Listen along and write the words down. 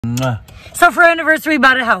So for our anniversary, we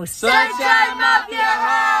bought a house. Sunshine Mafia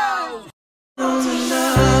House!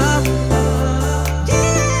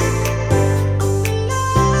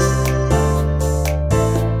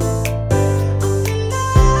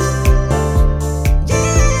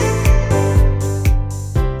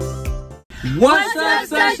 What's up,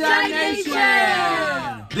 Sunshine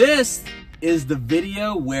Nation? This is the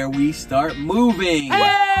video where we start moving.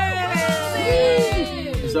 Hey!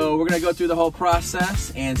 So we're gonna go through the whole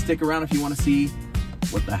process and stick around if you want to see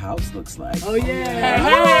what the house looks like. Oh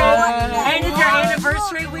yeah! And it's our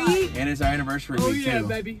anniversary week. And it's our anniversary week too.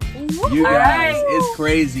 Baby. You guys, it's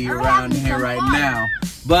crazy around here right now.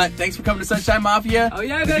 But thanks for coming to Sunshine Mafia. Oh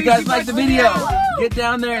yeah, if baby. you guys like the video, get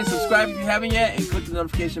down there and subscribe if you haven't yet, and click the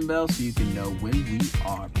notification bell so you can know when we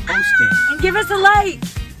are posting. And give us a like,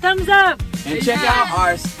 thumbs up. And check out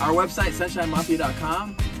our website,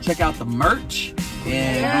 sunshinemafia.com. Check out the merch,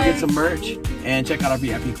 and go get some merch, and check out our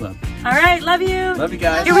VIP club. All right, love you. Love you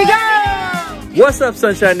guys. Here we go. What's up,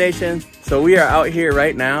 Sunshine Nation? So we are out here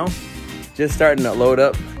right now, just starting to load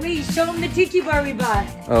up. Wait, show them the tiki bar we bought.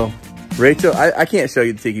 Oh, Rachel, I can't show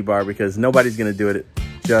you the tiki bar because nobody's gonna do it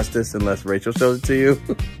justice unless Rachel shows it to you.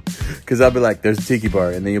 Because I'll be like, there's a tiki bar,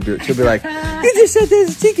 and then she'll be like, you just said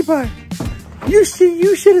there's a tiki bar. You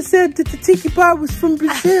should have said that the tiki bar was from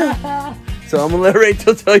Brazil. So I'm gonna let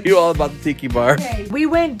Rachel tell you all about the tiki bar. Okay. We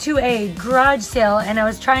went to a garage sale and I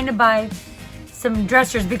was trying to buy some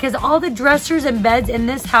dressers because all the dressers and beds in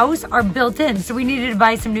this house are built in. So we needed to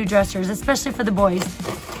buy some new dressers, especially for the boys.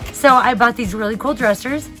 So I bought these really cool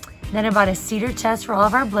dressers. Then I bought a cedar chest for all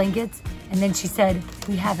of our blankets. And then she said,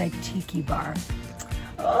 we have a tiki bar.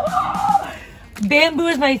 Oh, bamboo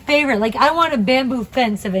is my favorite. Like, I want a bamboo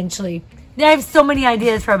fence eventually. I have so many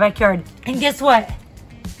ideas for our backyard. And guess what?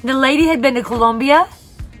 The lady had been to Colombia,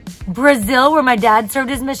 Brazil, where my dad served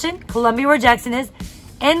his mission, Colombia, where Jackson is,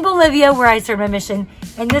 and Bolivia, where I served my mission.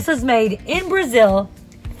 And this was made in Brazil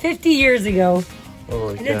 50 years ago.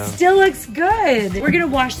 Holy and cow. it still looks good. We're gonna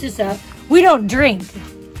wash this up. We don't drink.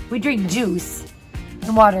 We drink juice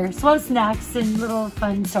and water. Slow snacks and little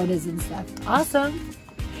fun sodas and stuff. Awesome.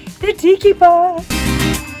 The tiki bar.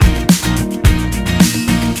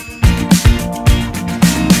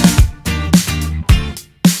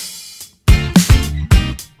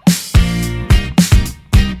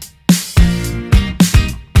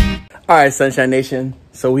 All right, Sunshine Nation.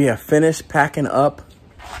 So we have finished packing up.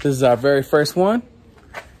 This is our very first one.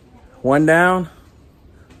 One down,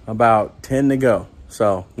 about 10 to go.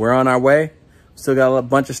 So we're on our way. Still got a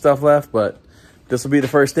bunch of stuff left, but this will be the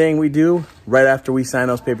first thing we do right after we sign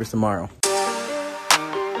those papers tomorrow.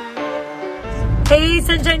 Hey,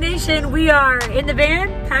 Sunshine Nation. We are in the van,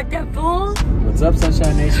 packed up full. What's up,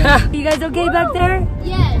 Sunshine Nation? You guys okay back there?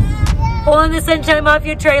 Yes. Pulling the Sunshine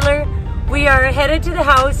Mafia trailer. We are headed to the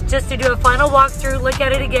house just to do a final walkthrough, look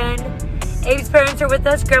at it again. Abe's parents are with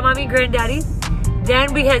us, Grandmommy and Granddaddy.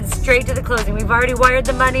 Then we head straight to the closing. We've already wired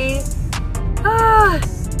the money.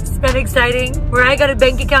 It's been exciting. Where I got a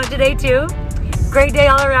bank account today too. Great day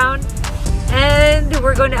all around. And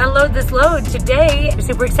we're going to unload this load today. I'm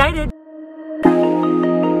super excited.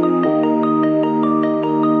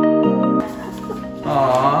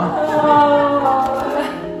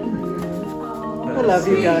 I love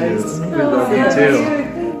you guys. We love you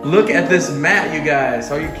too. Look at this mat, you guys.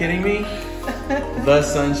 Are you kidding me? The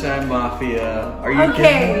Sunshine Mafia. Are you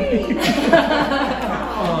kidding me?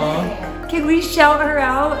 Can we shout her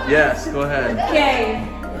out? Yes, go ahead. Okay.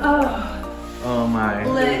 Oh my.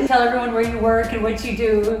 Lynn, tell everyone where you work and what you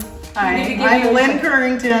do. Hi, I'm Lynn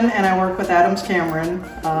Currington and I work with Adams Cameron.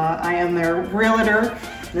 I am their realtor.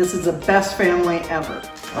 This is the best family ever.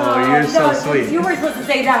 Oh, you're so sweet. You were supposed to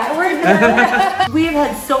say that. We have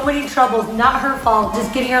had so many troubles, not her fault,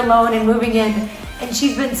 just getting her loan and moving in. And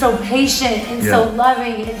she's been so patient and so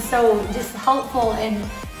loving and so just helpful and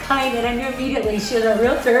kind. And I knew immediately she was a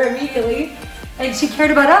realtor immediately. And she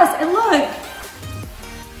cared about us. And look.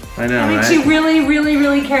 I know, I mean, right? she really, really,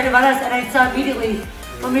 really cared about us. And I saw immediately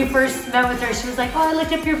when we first met with her, she was like, oh, I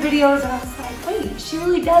looked up your videos. And I was like, wait, she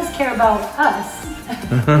really does care about us.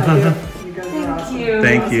 You guys are awesome.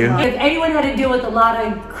 Thank you. If anyone had to deal with a lot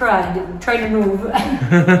of crud trying to move.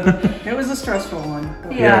 It was a stressful one.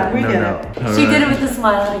 Yeah, we did it. She did it with a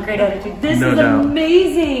smile and a great attitude. This is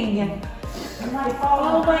amazing.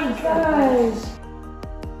 Oh my gosh.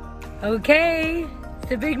 Okay,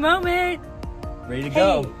 it's a big moment. Ready to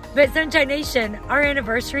go. But Sunshine Nation, our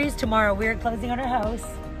anniversary is tomorrow. We are closing on our house.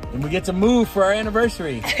 And we get to move for our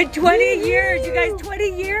anniversary. 20 years, you guys,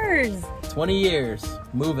 20 years. 20 years,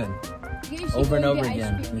 moving. Over and over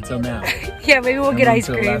again until now. Yeah, maybe we'll get ice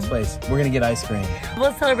To the cream. last place. We're gonna get ice cream.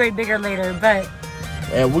 We'll celebrate bigger later, but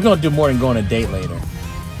And we're gonna do more than go on a date later.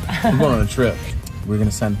 We're going on a trip. We're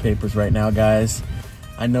gonna sign the papers right now, guys.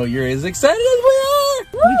 I know you're as excited as we are.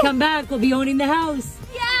 When we come back, we'll be owning the house.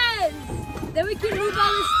 Yes! Then we can move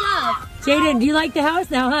all the stuff. Jaden, do you like the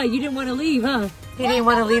house now, huh? You didn't want to leave, huh? He didn't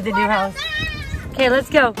want to leave the new house. Okay, let's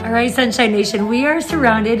go. All right, Sunshine Nation, we are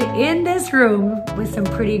surrounded in this room with some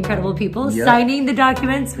pretty incredible people signing the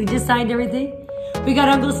documents. We just signed everything. We got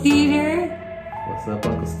Uncle Steve here. What's up,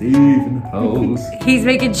 Uncle Steve in the house? He's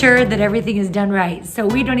making sure that everything is done right. So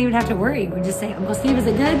we don't even have to worry. We're just saying, Uncle Steve, is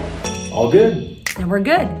it good? All good. And we're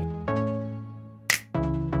good.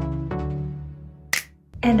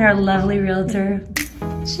 And our lovely realtor.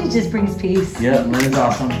 She just brings peace. Yep, Lynn is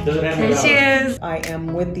awesome. There she is. I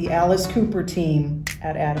am with the Alice Cooper team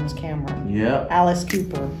at Adams Cameron. Yep. Alice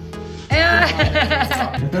Cooper.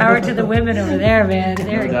 Power to the women over there, man.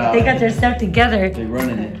 They got their stuff together. They're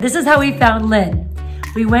running it. This is how we found Lynn.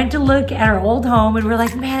 We went to look at our old home and we're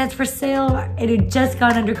like, man, it's for sale. It had just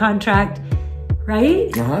gone under contract,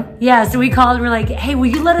 right? Uh-huh. Yeah, so we called and we're like, hey, will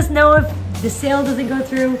you let us know if the sale doesn't go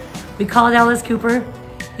through? We called Alice Cooper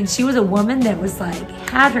and she was a woman that was like,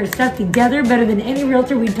 had her stuff together better than any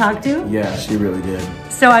realtor we talked to. Yeah, she really did.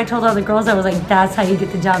 So I told all the girls, I was like, that's how you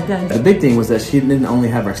get the job done. The big thing was that she didn't only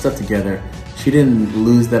have our stuff together, she didn't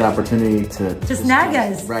lose that opportunity to snag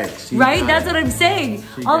us. Right. Right? That's what I'm saying.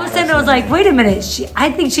 All of a sudden I was like, wait a minute.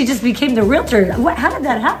 I think she just became the realtor. How did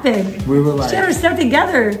that happen? We were like, she had her stuff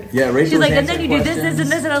together. Yeah, Rachel. She's like, and then you do this, this, and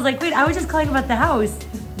this. And I was like, wait, I was just calling about the house.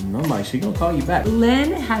 No, Mike, she gonna call you back.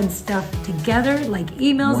 Lynn had stuff together, like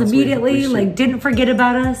emails immediately, like didn't forget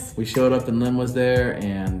about us. We showed up and Lynn was there,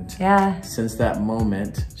 and since that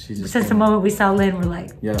moment, since the moment we saw Lynn, we're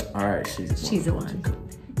like, yeah, all right, she's the one.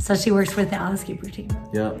 So she works with the Alice Cooper team.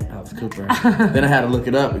 Yep, Alice Cooper. Then I had to look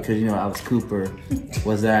it up because, you know, Alice Cooper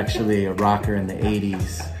was actually a rocker in the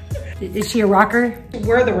 80s. Is she a rocker?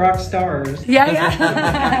 We're the rock stars.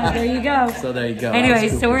 Yeah. There you go. So there you go. Anyway,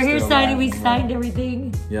 so we're here signing. We signed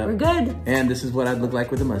everything. Yep. We're good. And this is what I'd look like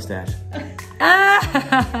with a mustache.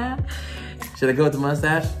 Should I go with the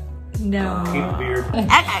mustache? No. Keep the beard.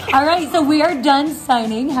 All right, so we are done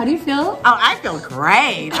signing. How do you feel? Oh, I feel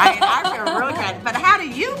great. I feel really good. But how do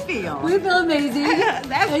you feel? We feel amazing.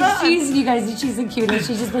 That's and you guys, she's the cutest.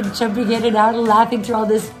 She's just been jumping in and out and laughing through all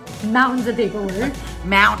this mountains of paperwork.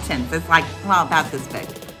 Mountains. It's like, well, about this big.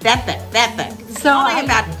 That thick. So only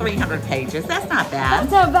about 300 pages. That's not bad.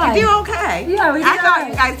 That's not bad. You do okay. Yeah, we did I thought all right.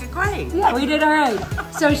 you guys did great. Yeah, we did all right.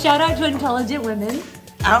 So shout out to intelligent women.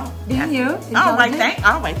 Oh, being you. Oh,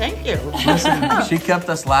 wait, thank you. Listen, she kept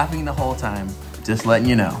us laughing the whole time. Just letting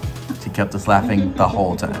you know. She kept us laughing the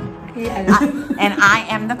whole time. Yes. And I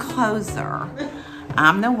am the closer.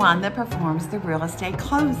 I'm the one that performs the real estate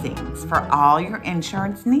closings for all your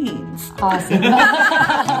insurance needs. Awesome.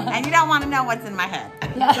 And you don't want to know what's in my head.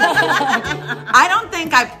 I don't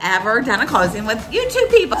think I've ever done a closing with you two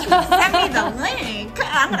people. Send me the link.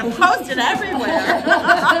 I'm going to post it everywhere.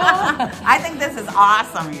 I think this is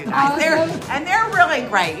awesome, you guys. They're really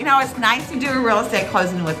great. You know, it's nice to do a real estate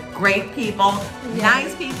closing with great people,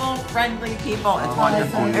 nice people, friendly people. It's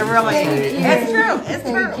wonderful. It really is. It's true.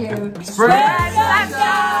 It's true.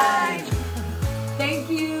 Thank you. Thank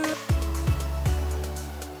you.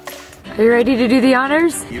 Are you ready to do the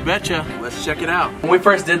honors? You betcha. Let's check it out. When we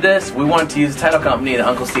first did this, we wanted to use a title company that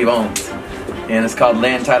Uncle Steve owns. And it's called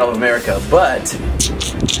Land Title of America. But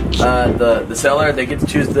the seller, they get to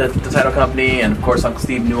choose the title company. And of course, Uncle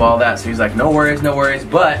Steve knew all that. So he's like, no worries.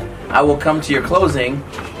 But I will come to your closing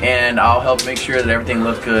and I'll help make sure that everything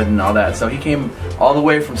looks good and all that. So he came all the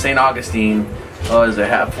way from St. Augustine. Is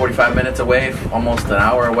it 45 minutes away, almost an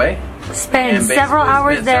hour away? Spent several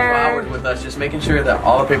hours there. Several hours with us, just making sure that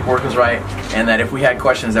all the paperwork was right, and that if we had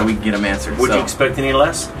questions, that we could get them answered. Would you expect any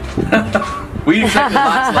less? We expected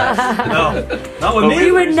lots less. No, not with me.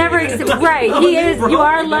 We would never expect. Right, he is. You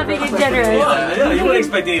are loving and generous. Yeah, you wouldn't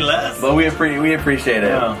expect any less. But we appreciate it.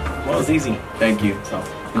 Yeah. Well, it's easy. Thank you. So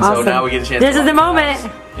now we get a chance. This is the moment.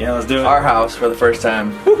 Yeah, let's do it. Our house for the first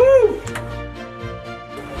time. Woohoo!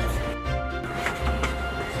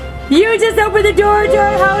 You just opened the door to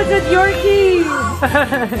our house with your keys.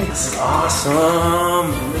 This is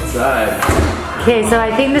awesome. Inside. Okay, so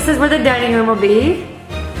I think this is where the dining room will be.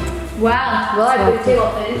 Wow, will our big table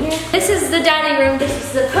fit in here? This is the dining room. This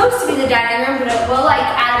is supposed to be the dining room, but it will like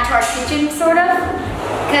add it to our kitchen, sort of.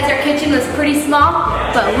 Because our kitchen was pretty small,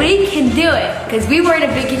 but we can do it. Because we were in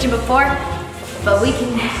a big kitchen before, but we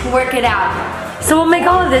can work it out. So we'll make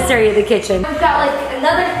all of this area the kitchen. We've got like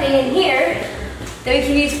another thing in here that we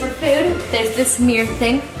can use for food. There's this mirror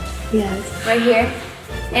thing. Yes. Right here.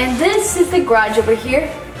 And this is the garage over here.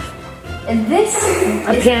 And this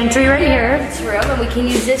A pantry right here. this room, and we can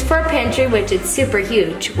use this for a pantry, which is super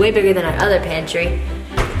huge, way bigger than our other pantry.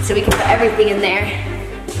 So we can put everything in there.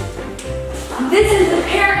 This is the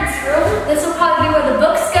parents' room. This will probably be where the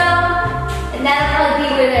books go, and that'll probably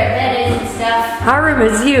be where their bed is and stuff. Our room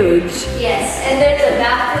is huge. Yes, and there's a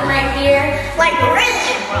bathroom right here. Like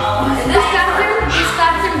really, bro. And this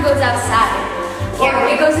bathroom goes outside. Or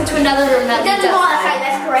it goes into another room that It doesn't go outside,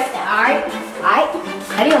 that's correct now. Alright?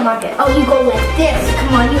 How do you unlock it? Oh, you go like this.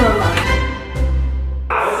 Come on, you unlock it.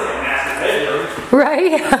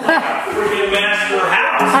 Right? Freaking master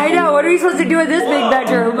house. I know. What are we supposed to do with this big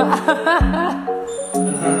bedroom?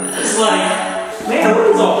 It's like, man, what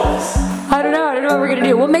is all this? I don't know. I don't know what we're going to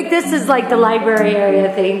do. We'll make this as like the library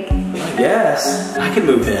area, I think. I guess I can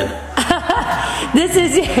move in. This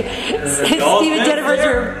is Steve and Jennifer's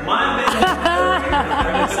room. My bed.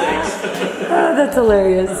 Oh, that's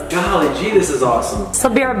hilarious. Golly gee, this is awesome. This will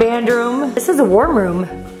be our band room. This is a warm room.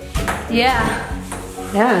 Yeah.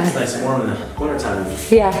 Yeah. It's nice and warm in the wintertime.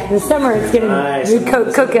 Yeah, in the summer it's gonna Nice.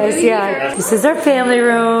 cook us, yeah. This is our family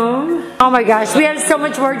room. Oh my gosh, we have so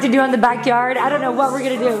much work to do on the backyard. I don't know what we're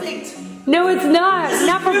gonna do. No, it's not.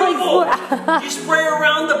 Not for like You spray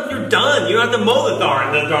around you're done. You don't have to mow the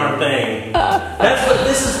darn thing. That's what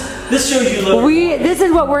this is. This shows you look. This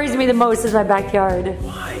is what worries me the most is my backyard.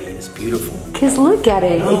 Why? It's beautiful. Cause look at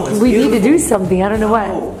it. No, it's we need to beautiful. do something. I don't know what.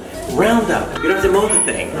 Oh, Roundup. You don't have to mow the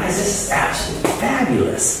thing. This is absolutely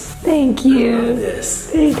fabulous. Thank I love you.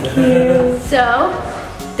 this. Thank you. So,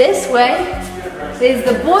 this way is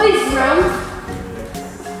the boys' room.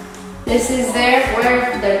 This is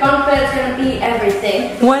where their bunk bed's gonna be,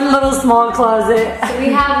 everything. One little small closet. So we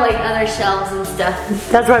have like other shelves and stuff.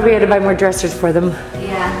 That's why we had to buy more dressers for them.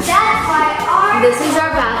 Yeah. That's why This is our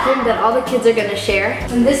bathroom that all the kids are gonna share.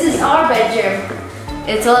 And this is our bedroom.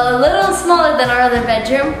 It's a little smaller than our other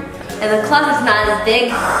bedroom. And the closet's not as big,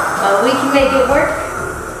 but we can make it work.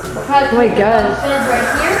 We'll probably Oh my put the gosh. bed right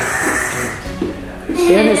here.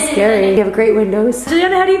 Juliana's scary. You have great windows.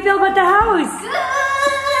 Juliana, how do you feel about the house?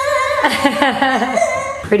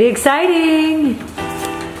 Pretty exciting.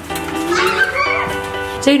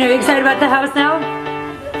 So, are you excited about the house now?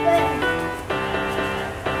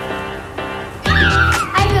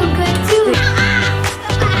 I feel good too.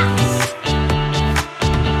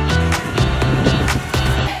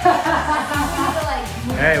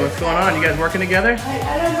 Hey, what's going on? You guys working together?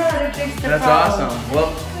 I don't know how to fix the That's awesome.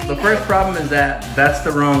 Well, the first problem is that's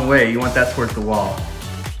the wrong way. You want that towards the wall.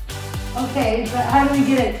 Okay, but how do we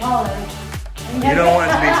get it taller? You don't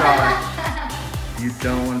want it to be taller. You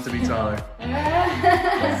don't want it to be taller.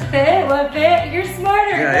 Does fit? Will it fit? You're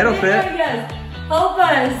smarter. Yeah, it'll fit. Help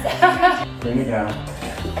us. Bring it down.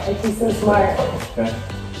 She's so smart. Okay.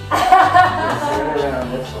 Turn it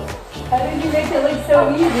around this way. How did you make it look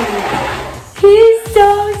so easy? He's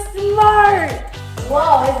so smart.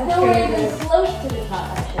 Whoa, it's nowhere even close to the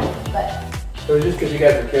top, actually. But So it's just because you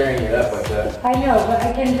guys are carrying it up like that. I know, but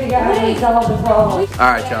I can't figure out how to solve the problem.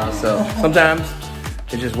 All right, y'all. So sometimes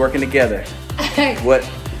it's just working together.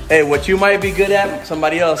 What you might be good at,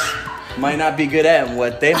 somebody else might not be good at, and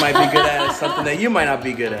what they might be good at is something that you might not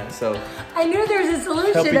be good at. So I knew there was a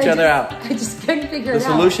solution. help each other out. I just couldn't figure The it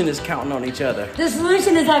out. solution is counting on each other. The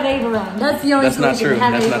solution is have Abraham. That's the only That's not solution. true.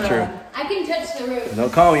 Have That's not Abraham. true. I can touch the roof.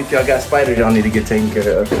 Don't call me if y'all got spiders y'all need to get taken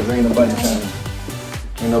care of, because ain't nobody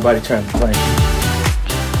trying to play.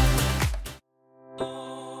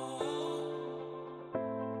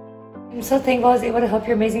 I'm so thankful I was able to help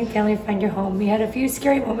your amazing family find your home. We had a few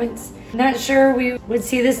scary moments. Not sure we would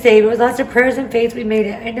see this day, but with lots of prayers and faith, we made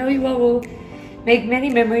it. I know you all will make many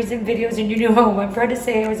memories and videos in your new home. I'm proud to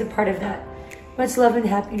say I was a part of that. Much love and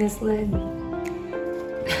happiness, Lynn.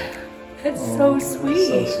 That's so sweet.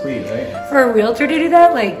 So sweet, right? For a realtor to do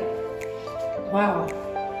that, like, wow.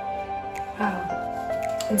 Wow.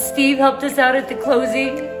 And Steve helped us out at the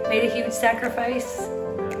closing, made a huge sacrifice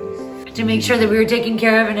to make sure that we were taken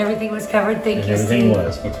care of and everything was covered. Thank you, Everything Steve.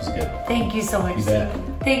 was, which was good. Thank you so much, You Steve.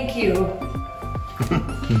 bet. Thank you.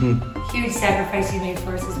 Huge sacrifice you made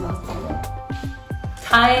for us as well, Steve.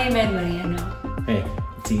 Time and money, I know. Hey,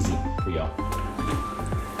 it's easy for y'all.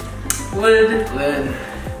 Lynn,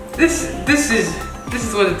 this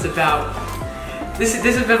is what it's about. This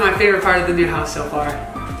has been my favorite part of the new house so far.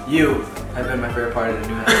 You have been my favorite part of the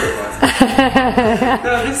new house so far.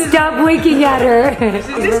 No, this is Stop winking at her. this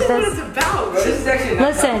is what it's about. This is actually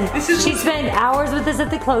Listen, she spent hours with us at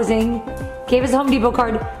the closing, gave us a Home Depot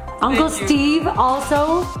card. Uncle Thank you. Steve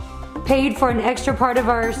also paid for an extra part of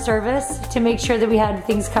our service to make sure that we had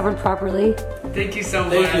things covered properly. Thank you so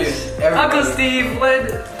much. Thank you, everybody. Uncle Steve,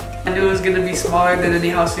 Lynn. I knew it was gonna be smaller than any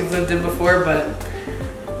house we've lived in before, but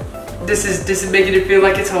this is making it feel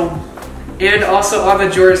like it's home. And also all the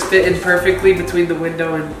drawers fit in perfectly between the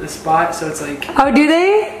window and the spot, so it's like... Oh, do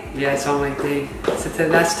they? Yeah, it's all my thing.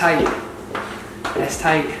 That's tight. That's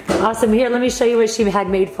tight. Awesome. Here, let me show you what she had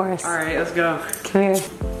made for us. All right, let's go. Come here.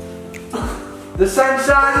 The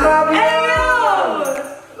sunshine Mafia! Hey, yo!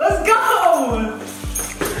 Let's go!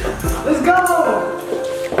 Let's go!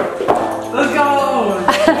 Let's go!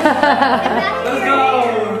 Let's go!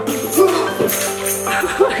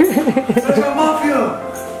 Let's go, Mafia!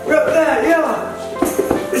 Rep that,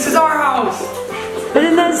 yeah! This is our house!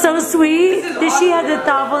 Isn't that so sweet? That awesome. she had the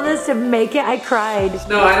thoughtfulness to make it? I cried.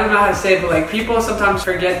 No, I don't know how to say it, but like people sometimes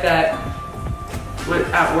forget that when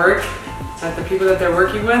at work, that the people that they're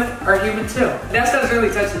working with are human too. That stuff's really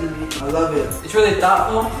touching to me. I love it. It's really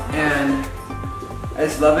thoughtful, and I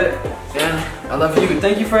just love it. And I love you.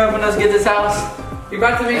 Thank you for helping us get this house. You're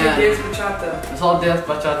about to make a dance bachata. It's all dance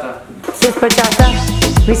bachata. This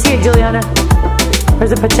bachata. Let me see it, Juliana.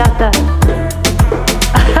 Where's the bachata?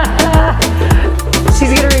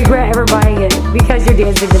 She's gonna regret ever buying it because you're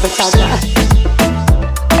dancing the bachata.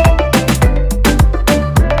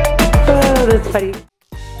 Oh, that's funny.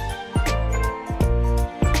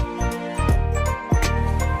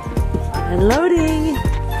 Unloading.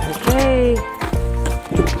 Okay.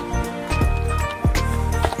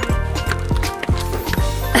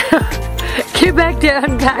 Get back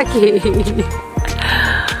down, packing.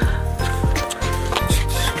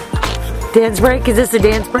 Dance break? Is this a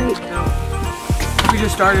dance break? No. We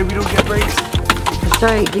just started, we don't get breaks. That's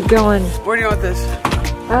right, keep going. Where do you want this?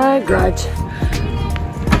 Garage.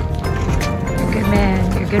 You're a good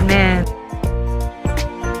man, you're a good man.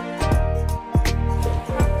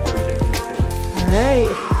 Alright.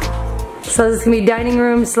 So this is gonna be dining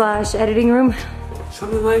room / editing room?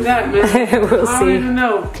 Something like that, man. We'll I see. don't even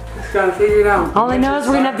know. Just gotta figure it out. All I know is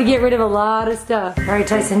we're gonna have to get rid of a lot of stuff. Alright,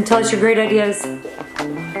 Tyson, tell us your great ideas.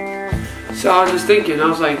 So I was just thinking, I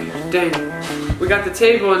was like, dang, we got the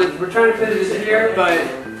table and we're trying to fit it in here, but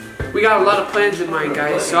we got a lot of plans in mind,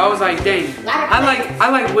 guys. So I was like, dang, I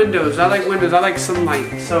like windows, I like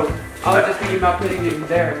sunlight. So I was just thinking about putting it in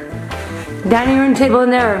there. Dining room table in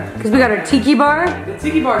there, because we got our tiki bar. The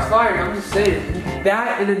tiki bar's fire, I'm just saying.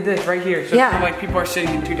 That and then this right here. So Yeah. it's not like people are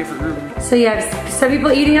sitting in 2 different rooms. So you have some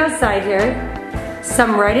people eating outside here,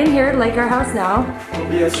 some right in here, like our house now.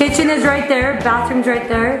 Yes. Kitchen is right there, bathroom's right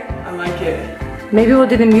there. I like it. Maybe we'll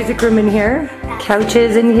do the music room in here.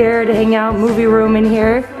 Couches in here to hang out, movie room in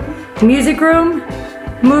here. Music room,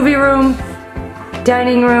 movie room,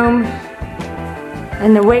 dining room,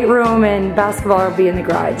 and the weight room and basketball will be in the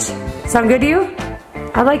garage. Sound good to you?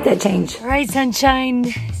 I like that change. All right, Sunshine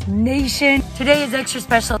Nation. Today is extra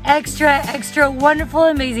special. Extra wonderful,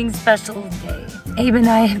 amazing special day. Abe and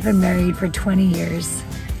I have been married for 20 years.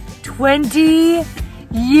 20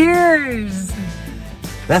 years.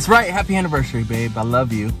 That's right. Happy anniversary, babe. I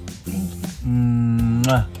love you.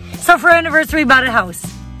 Mwah. So for our anniversary, we bought a house.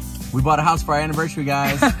 We bought a house for our anniversary,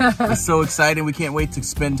 guys. It's so exciting. We can't wait to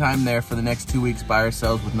spend time there for the next 2 weeks by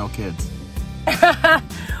ourselves with no kids.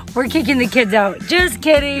 We're kicking the kids out. Just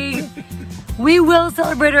kidding. We will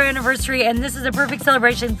celebrate our anniversary, and this is a perfect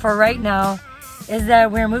celebration for right now, is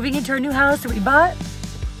that we're moving into our new house that we bought.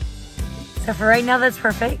 So for right now, that's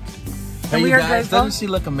perfect. Hey, And you we are guys, grateful. doesn't she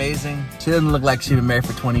look amazing? She doesn't look like she's been married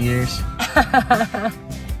for 20 years.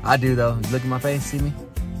 I do, though. Look at my face, see me?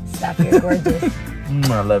 Stop, you're gorgeous.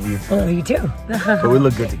 I love you. Oh, you too. But we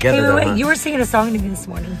look good together, Hey, though, wait, huh? you were singing a song to me this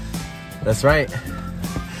morning. That's right.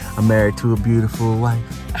 I'm married to a beautiful wife.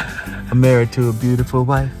 I'm married to a beautiful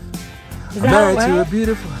wife. Is I'm that how married it to a went?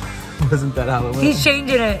 beautiful... Wasn't that how it went? He's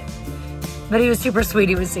changing it. But he was super sweet.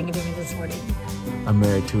 He was singing to me this morning. I'm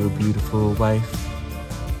married to a beautiful wife.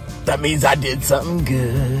 That means I did something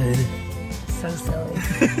good. So silly.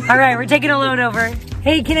 All right, we're taking a loan over.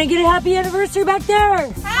 Hey, can I get a happy anniversary back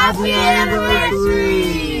there? Happy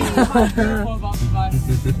anniversary!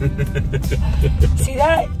 See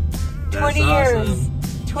that? 20 years. awesome.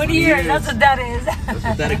 20 years, that's what that is. That's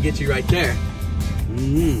what that'll get you right there.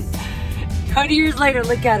 20 years later,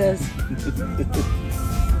 look at us.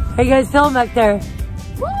 How you guys feeling back there?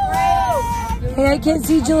 Hey, I can't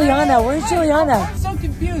see Juliana. Where's Juliana? I'm so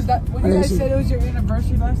confused. When Where you is guys she? said it was your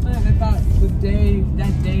anniversary last night, I thought that day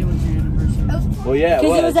was your anniversary. Well, yeah,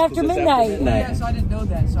 Because it was after midnight. Yeah, so I didn't know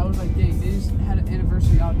that. So I was like, dang, they just had an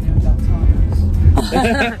anniversary out there without telling us.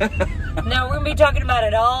 No, we're going to be talking about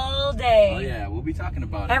it all day. Oh, yeah, we'll be talking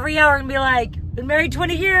about it. Every hour and be like, been married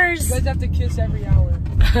 20 years. You guys have to kiss every hour.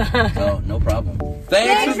 Oh, no problem.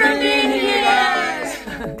 Thanks for being here, guys.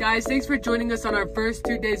 Guys, thanks for joining us on our first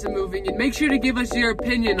 2 days of moving, and make sure to give us your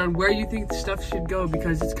opinion on where you think the stuff should go,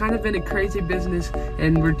 because it's kind of been a crazy business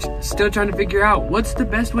and we're still trying to figure out what's the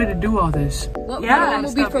best way to do all this. What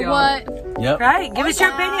will be for what? Yep. Right, give us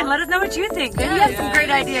your opinion. Let us know what you think. Maybe you have some great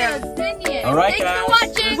ideas. All right, Thanks guys. for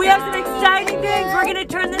watching. We have some exciting things. We're going to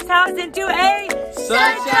turn this house into a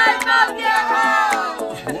Sunshine Mafia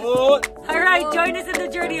house. What? All right, join us in the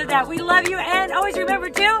journey of that. We love you, and always remember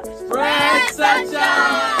to Spread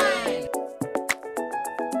sunshine.